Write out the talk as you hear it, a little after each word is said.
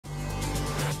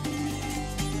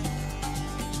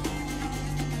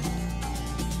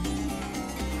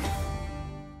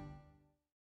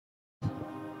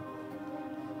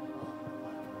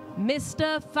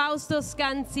Mr. Fausto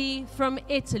Scanzi from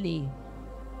Italy.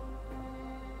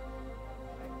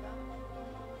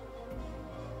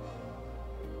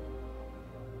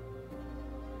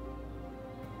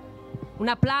 Un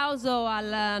applauso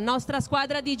alla nostra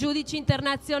squadra di giudici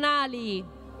internazionali.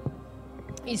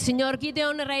 Il signor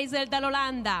Gideon Reisel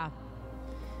dall'Olanda,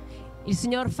 il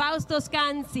signor Fausto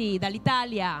Scanzi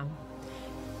dall'Italia,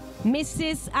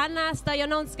 Mrs. Anna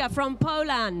Stojanowska from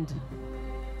Poland,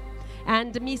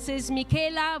 and Mrs.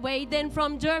 Michaela Weiden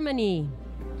from Germany.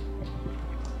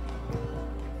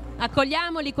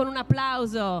 Accogliamoli con un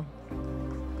applauso.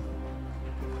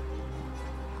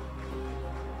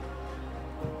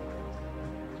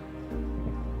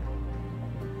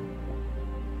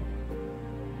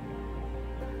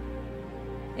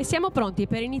 E siamo pronti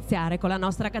per iniziare con la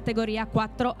nostra categoria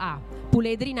 4A,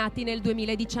 puledri nati nel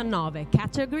 2019.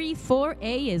 Category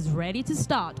 4A is ready to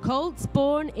start. Colts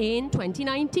born in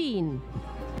 2019.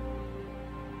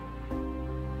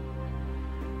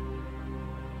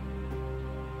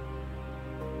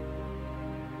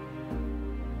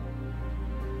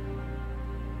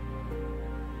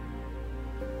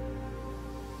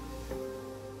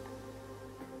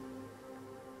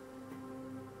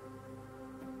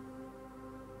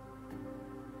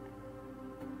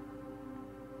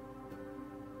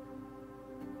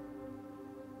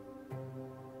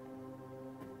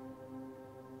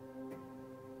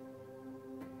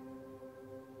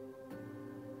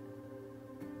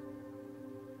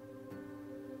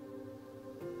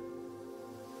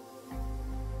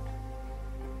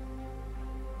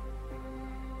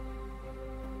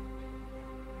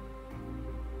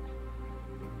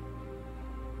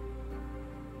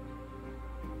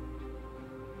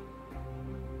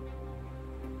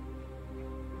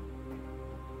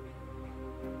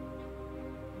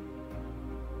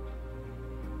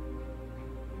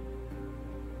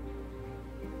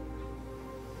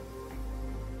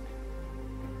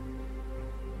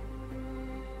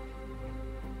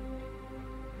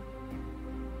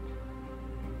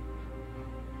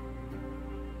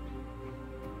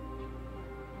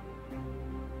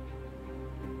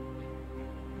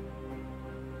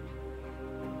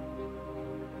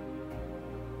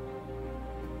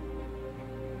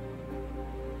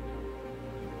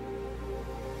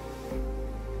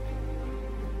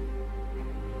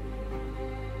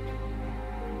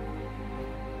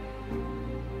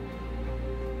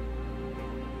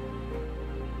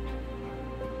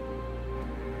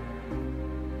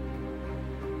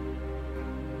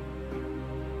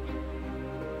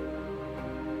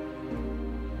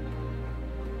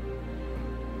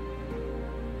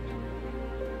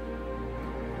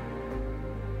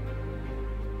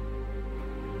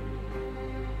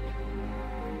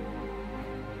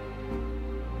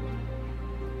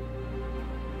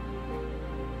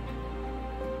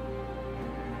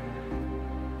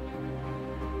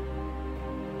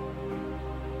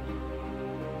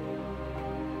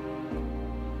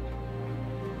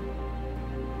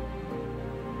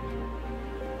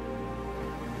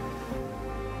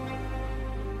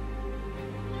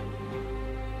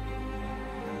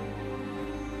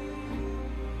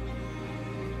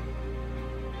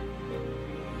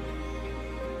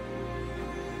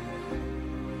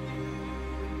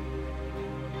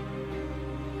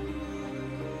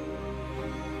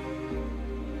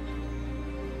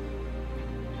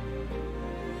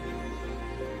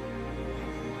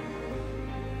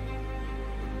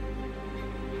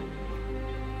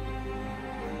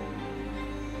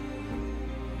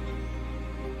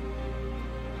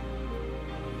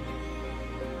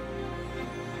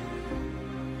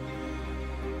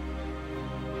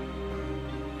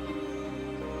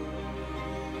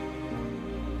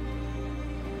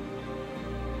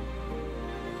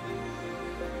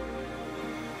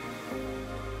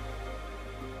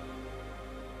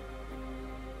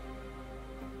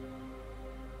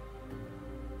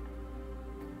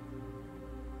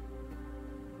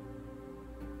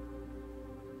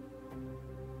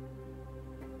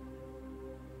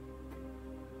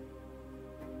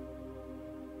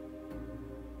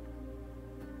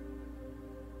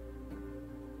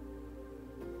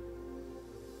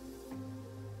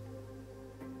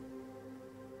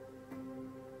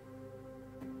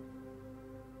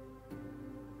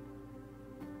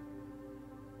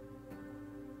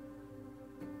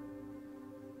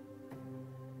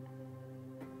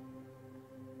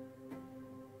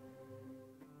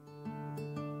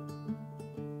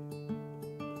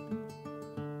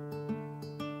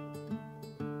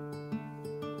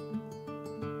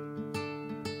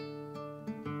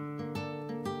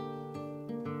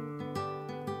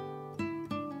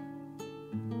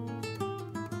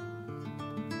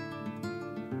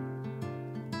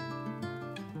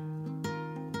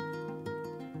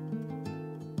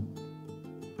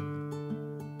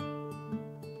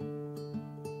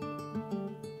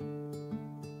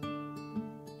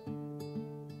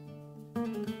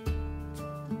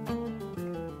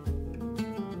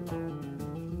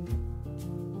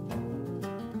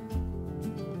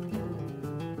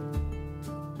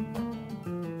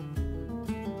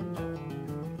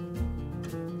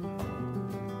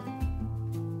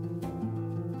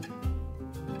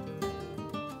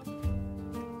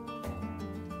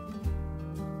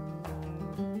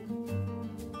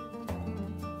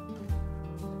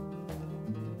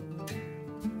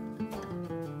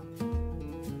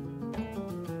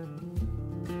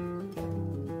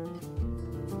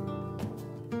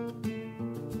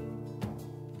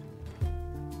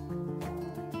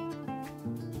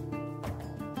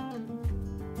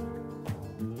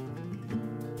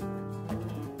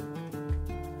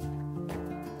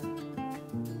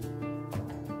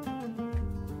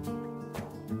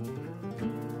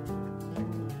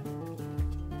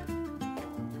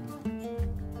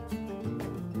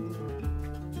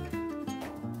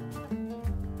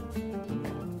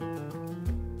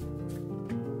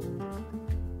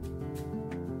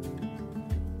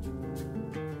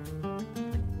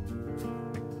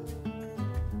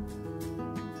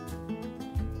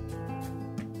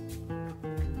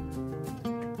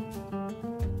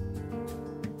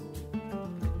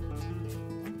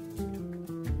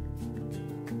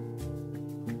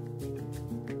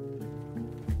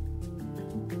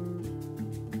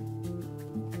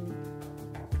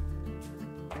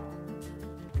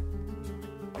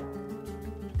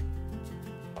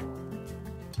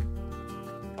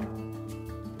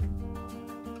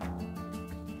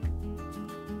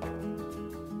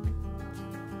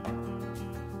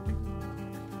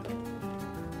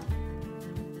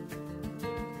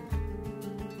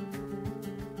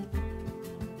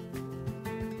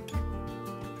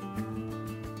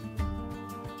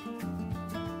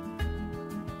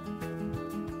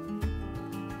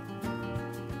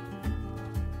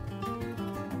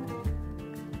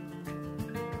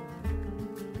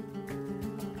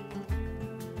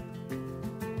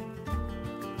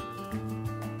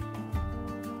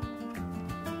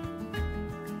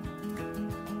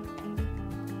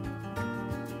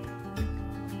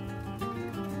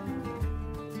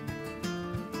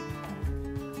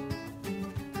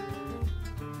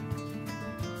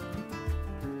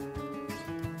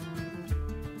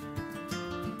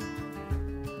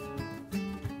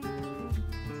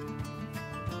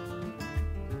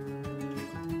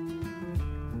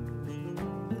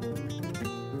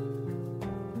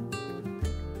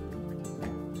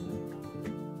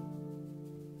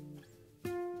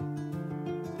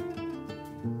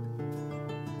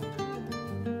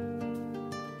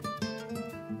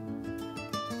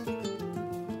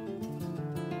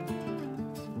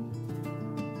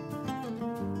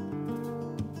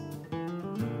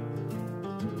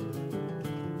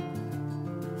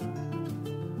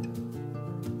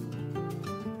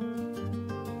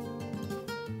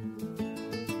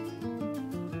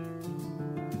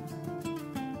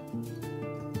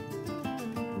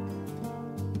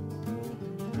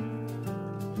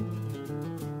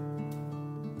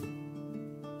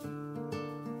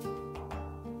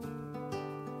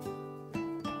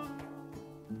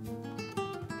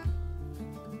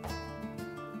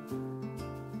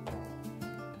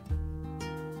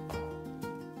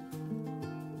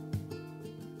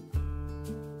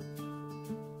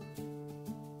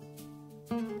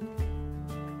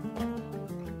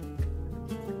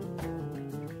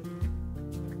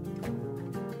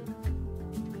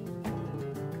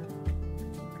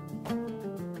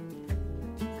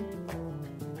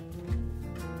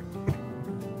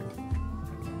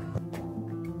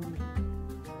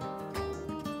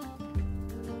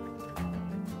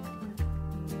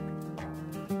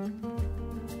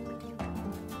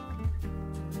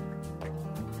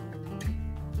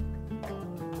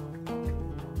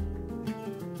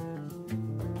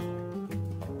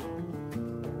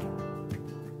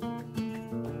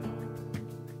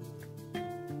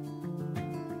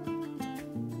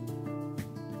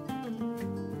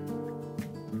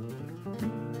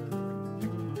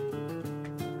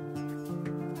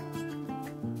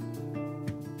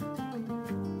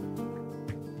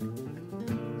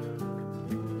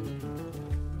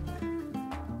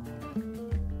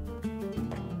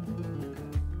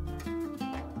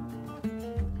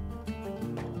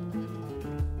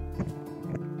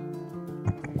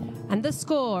 And the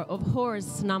score of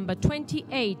horse number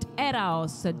 28,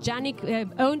 Eros,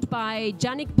 owned by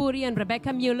Janik Buri and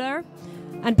Rebecca Mueller,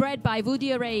 and bred by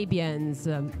Woody Arabians.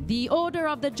 The order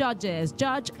of the judges: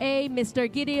 Judge A,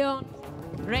 Mr. Gideon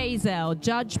Razel;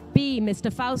 Judge B,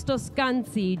 Mr. Fausto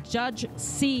Scanzi; Judge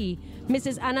C,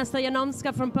 Mrs. Anna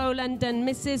Stojanomska from Poland; and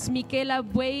Mrs. Michaela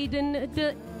Waden,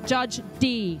 Judge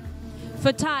D.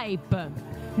 For type,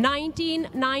 19,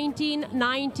 19,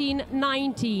 19,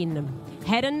 19.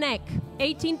 Head and neck,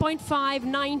 18.5,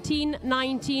 19,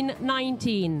 19,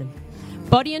 19.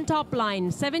 Body and top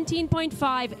line,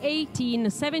 17.5, 18,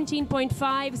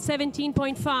 17.5,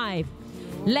 17.5.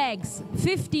 Legs,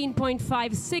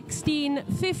 15.5, 16,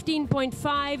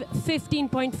 15.5,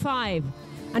 15.5.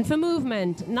 And for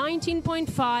movement,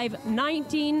 19.5,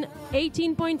 19,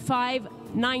 18.5,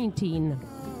 19.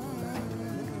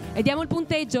 E diamo il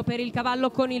punteggio per il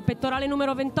cavallo con il pettorale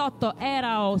numero 28,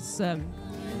 Eraos,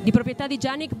 di proprietà di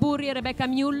Yannick Burri e Rebecca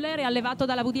Mueller e allevato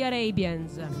dalla VD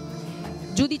Arabians.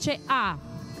 Giudice A,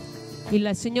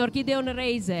 il signor Gideon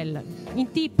Reisel,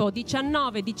 in tipo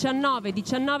 19, 19,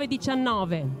 19,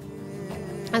 19.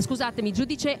 Scusatemi,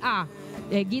 giudice A,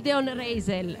 Gideon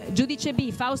Reisel, giudice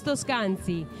B, Fausto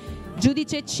Scanzi,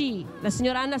 giudice C, la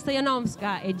signora Anna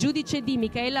Stojanovska e giudice D,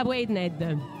 Michaela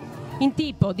Weidned, in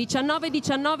tipo 19,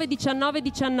 19, 19,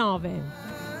 19.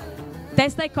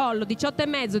 Testa e collo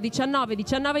 18,5, 19,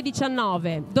 19,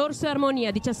 19. Dorso e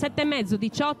armonia 17,5,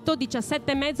 18,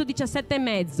 17,5,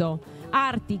 17,5.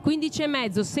 Arti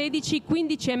 15,5, 16,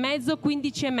 15,5,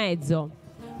 15,5.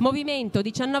 Movimento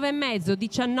 19,5,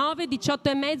 19,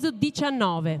 18,5,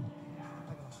 19.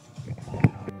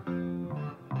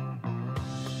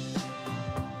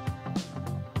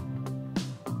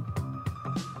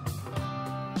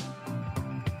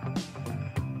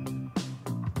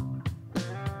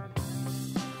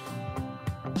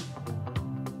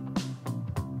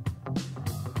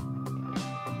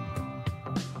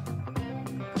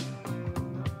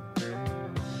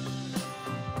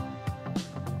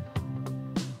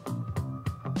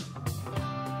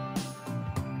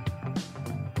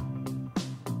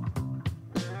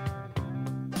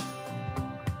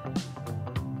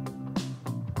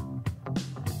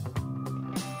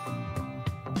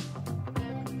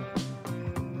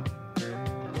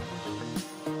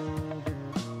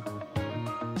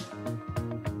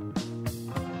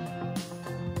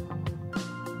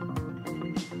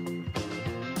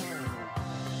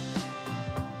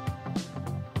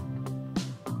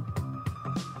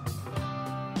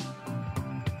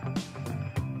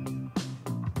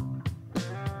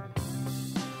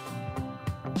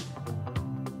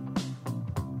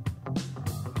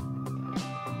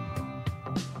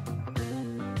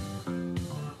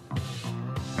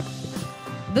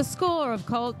 The score of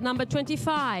colt number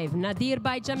 25, Nadir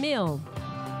by Jamil,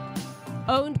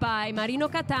 owned by Marino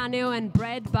Cattaneo and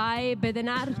bred by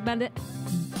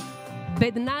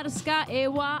Bednarska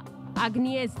Ewa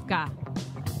Agnieszka.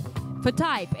 For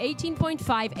type,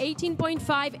 18.5,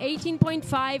 18.5,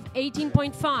 18.5,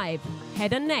 18.5.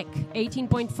 Head and neck,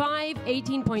 18.5,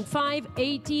 18.5,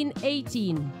 18,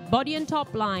 18. Body and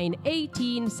top line,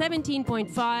 18,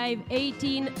 17.5,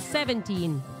 18,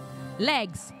 17.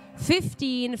 Legs,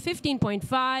 15,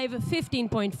 15.5,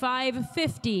 15.5,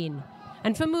 15.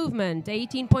 And for movement,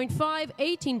 18.5,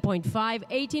 18.5,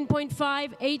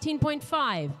 18.5,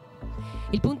 18.5.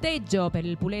 Il punteggio per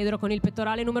il puledro con il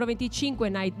pettorale numero 25,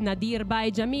 Nadir by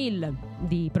Jamil,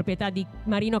 di proprietà di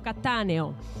Marino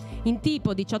Cattaneo. In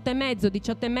tipo 18,5,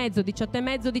 18,5,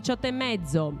 18,5,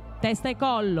 18,5. Testa e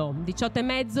collo,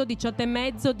 18,5,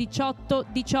 18,5, 18,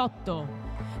 18.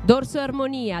 Dorso e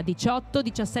armonia 18,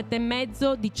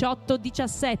 17,5, 18,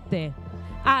 17.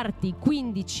 Arti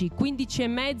 15,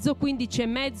 15,5,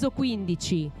 15,5,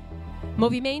 15.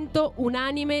 Movimento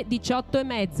unanime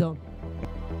 18,5.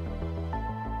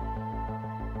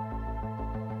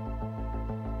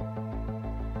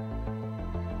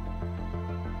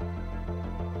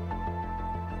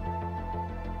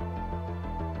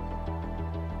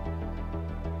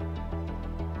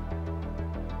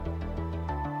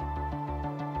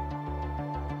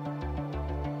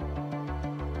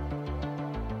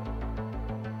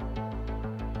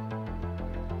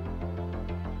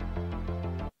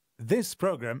 This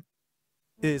program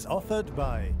is offered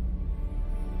by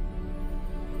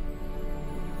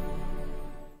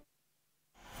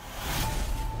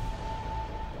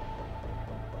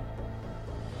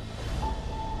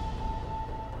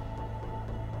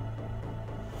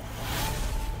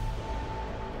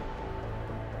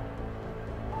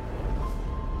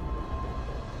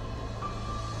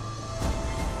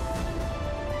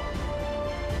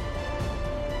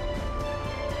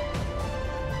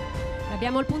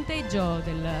Abbiamo il punteggio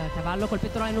del cavallo col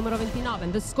pettorale numero 29.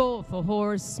 And the score for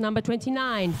horse number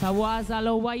 29, Fawaz Al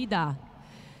Owaida.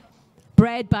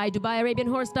 Bred by Dubai Arabian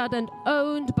Horse Stud and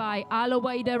owned by Al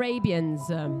Owaida Arabians.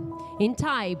 In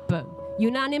type,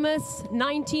 unanimous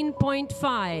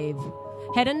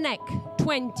 19.5. Head and neck,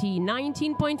 20,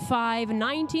 19.5,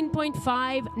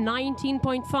 19.5,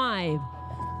 19.5.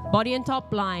 Body and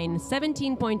top line,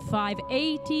 17.5,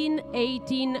 18,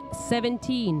 18,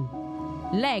 17.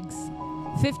 Legs,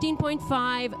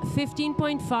 15.5,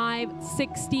 15.5,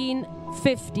 16,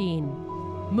 15.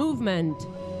 Movement,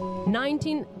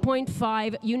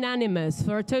 19.5 unanimous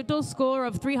for a total score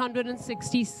of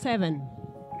 367.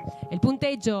 Il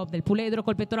punteggio del puledro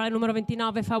col pettorale numero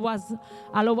 29 Fawaz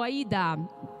Al-Owaida,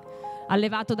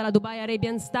 allevato dalla Dubai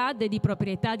Arabian Stud e di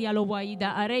proprietà di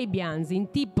Al-Owaida Arabians, in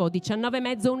tipo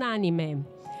 19,5 unanime,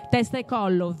 testa e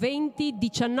collo 20,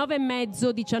 19,5,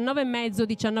 19,5,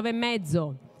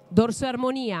 19,5, dorso e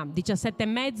armonia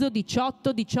 17,5,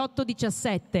 18, 18,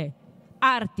 17,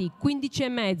 arti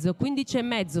 15,5,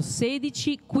 15,5,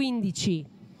 16, 15,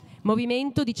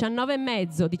 movimento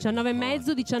 19,5,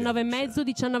 19,5, 19,5,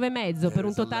 19,5 per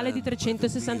un totale di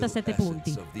 367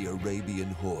 punti.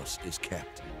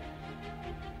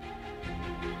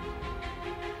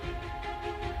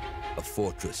 A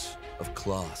fortress of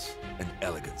class and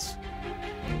elegance.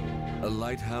 A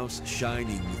lighthouse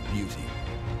shining with beauty,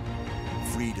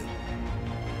 freedom,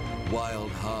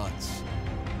 wild hearts,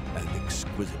 and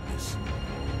exquisiteness.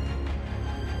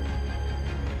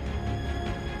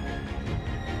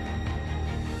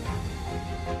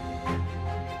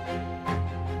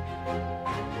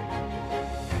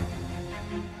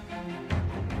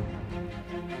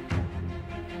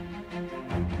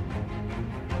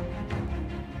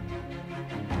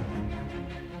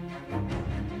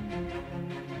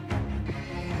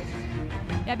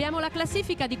 Abbiamo la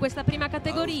classifica di questa prima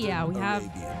categoria. We have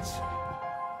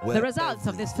the results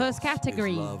of this first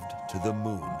category. The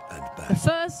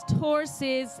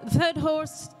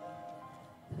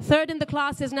third in the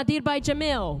class is Nadir by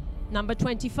Jamil, number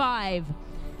 25.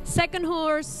 Second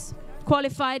horse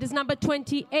qualified is number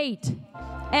 28,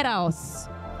 Eros.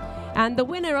 And the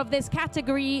winner of this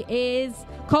category is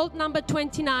colt number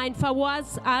 29,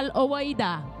 Fawaz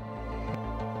Al-Owaida.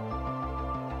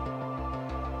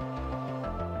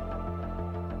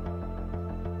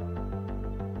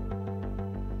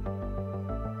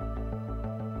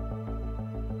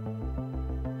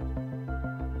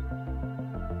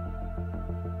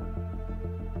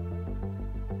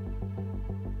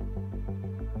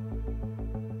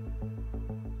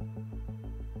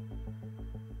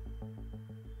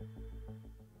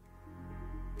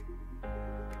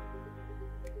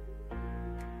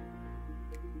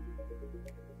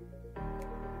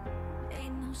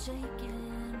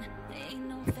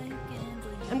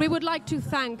 And we would like to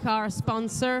thank our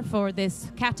sponsor for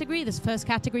this category, this first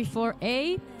category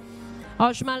 4A,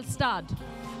 Ojmal Stud.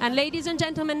 And ladies and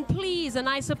gentlemen, please, a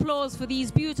nice applause for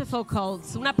these beautiful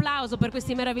colts. Un applauso per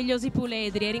questi meravigliosi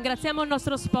puledri. E ringraziamo il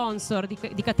nostro sponsor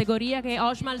di categoria che è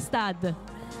Ojmal Stud.